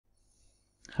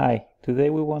Hi, today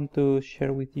we want to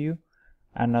share with you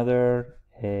another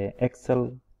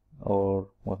Excel or,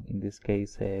 well, in this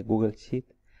case, Google Sheet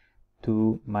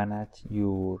to manage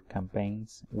your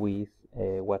campaigns with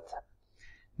WhatsApp.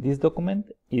 This document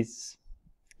is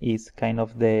kind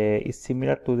of is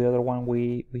similar to the other one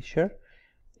we share.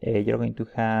 You're going to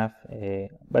have,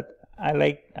 but I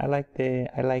like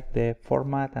the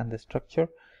format and the structure.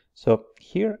 So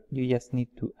here you just need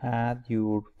to add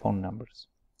your phone numbers.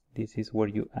 This is where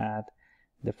you add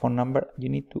the phone number. You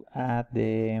need to add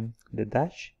the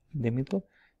dash in the middle,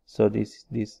 so this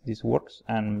works,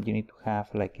 and you need to have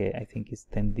like I think it's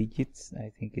 10 digits. I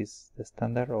think is the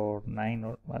standard, or 9,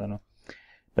 or I don't know.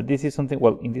 But this is something,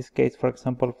 well, in this case, for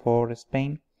example, for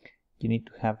Spain, you need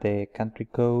to have the country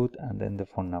code and then the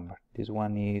phone number. This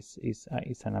one is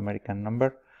an American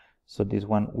number, so this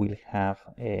one will have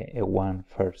a 1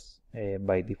 first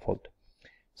by default.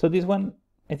 So this one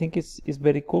I think is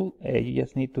very cool. You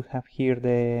just need to have here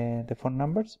the phone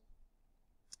numbers.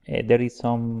 There is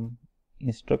some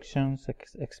instructions,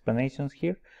 explanations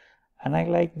here, and I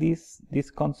like this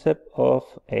concept of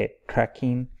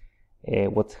tracking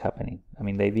what's happening. I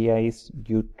mean, the idea is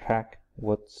you track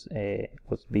what's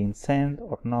being sent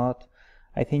or not.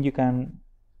 I think you can,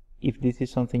 if this is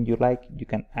something you like, you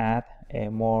can add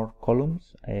more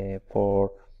columns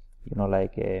for,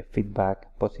 like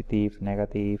feedback, positive,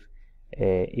 negative,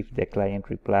 if the client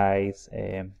replies,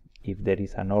 if there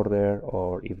is an order,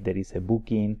 or if there is a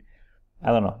booking.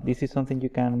 I don't know. This is something you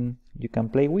can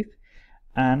play with,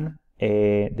 and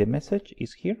the message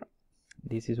is here.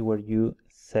 This is where you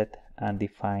set and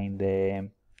define the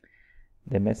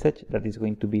message that is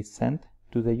going to be sent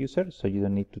to the user, so you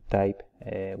don't need to type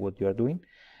what you are doing.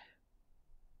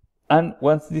 And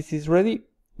once this is ready,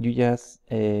 you just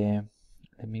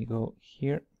let me go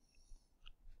here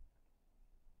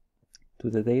to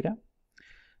the data.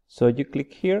 So you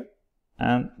click here,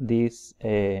 and this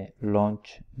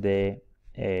launch the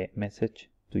message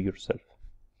to yourself.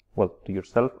 Well, to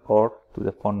yourself or to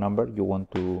the phone number you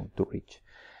want to reach.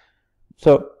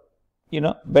 So,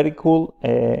 very cool,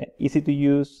 easy to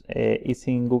use, it's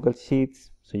in Google Sheets,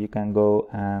 so you can go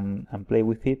and play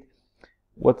with it.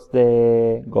 What's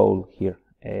the goal here?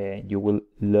 You will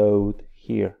load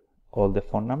here all the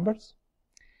phone numbers.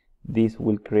 This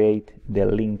will create the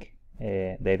link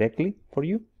directly for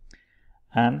you,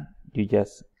 and you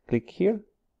just click here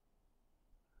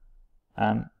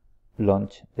and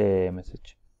launch the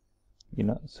message.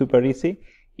 Super easy.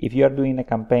 If you are doing a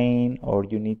campaign, or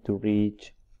you need to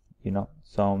reach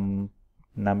some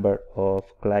number of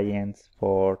clients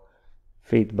for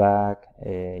feedback,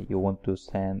 you want to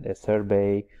send a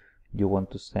survey, you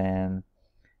want to send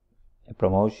a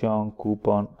promotion,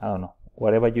 coupon, I don't know,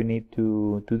 whatever you need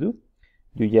to do,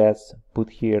 you just put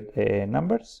here the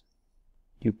numbers,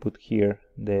 you put here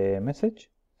the message,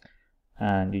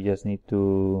 and you just need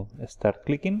to start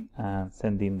clicking and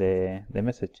sending the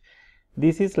message.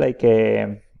 This is like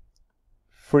a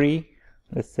free,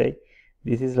 let's say,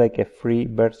 this is like a free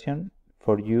version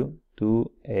for you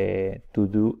to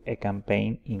do a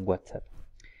campaign in WhatsApp.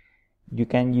 You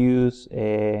can use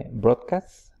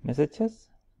broadcast messages,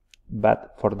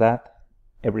 but for that,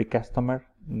 every customer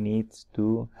needs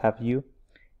to have you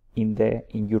in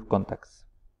your contacts.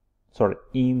 Sorry,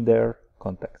 in their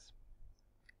contacts.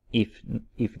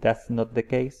 If that's not the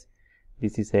case,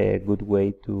 this is a good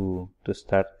way to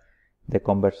start the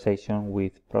conversation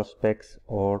with prospects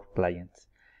or clients.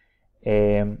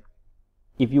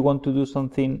 If you want to do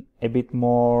something a bit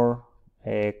more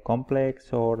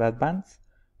complex or advanced,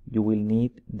 you will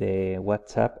need the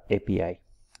WhatsApp API.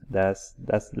 That's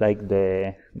like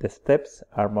the steps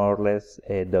are more or less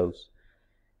those.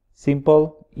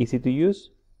 Simple, easy to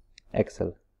use,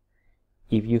 Excel.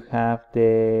 If you have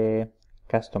the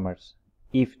customers,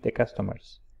 if the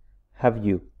customers have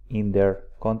you in their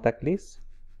contact list,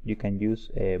 you can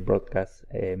use broadcast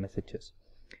messages.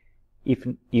 If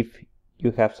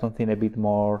you have something a bit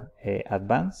more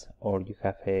advanced, or you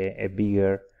have a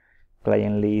bigger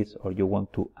client list, or you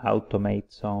want to automate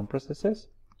some processes,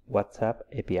 WhatsApp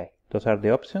API. Those are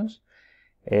the options.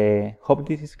 Hope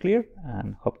this is clear,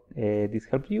 and hope this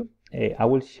helped you. I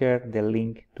will share the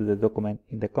link to the document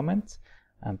in the comments,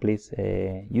 and please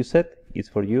use it. It's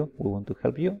for you. We want to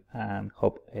help you, and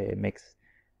hope makes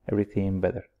everything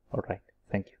better. All right.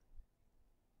 Thank you.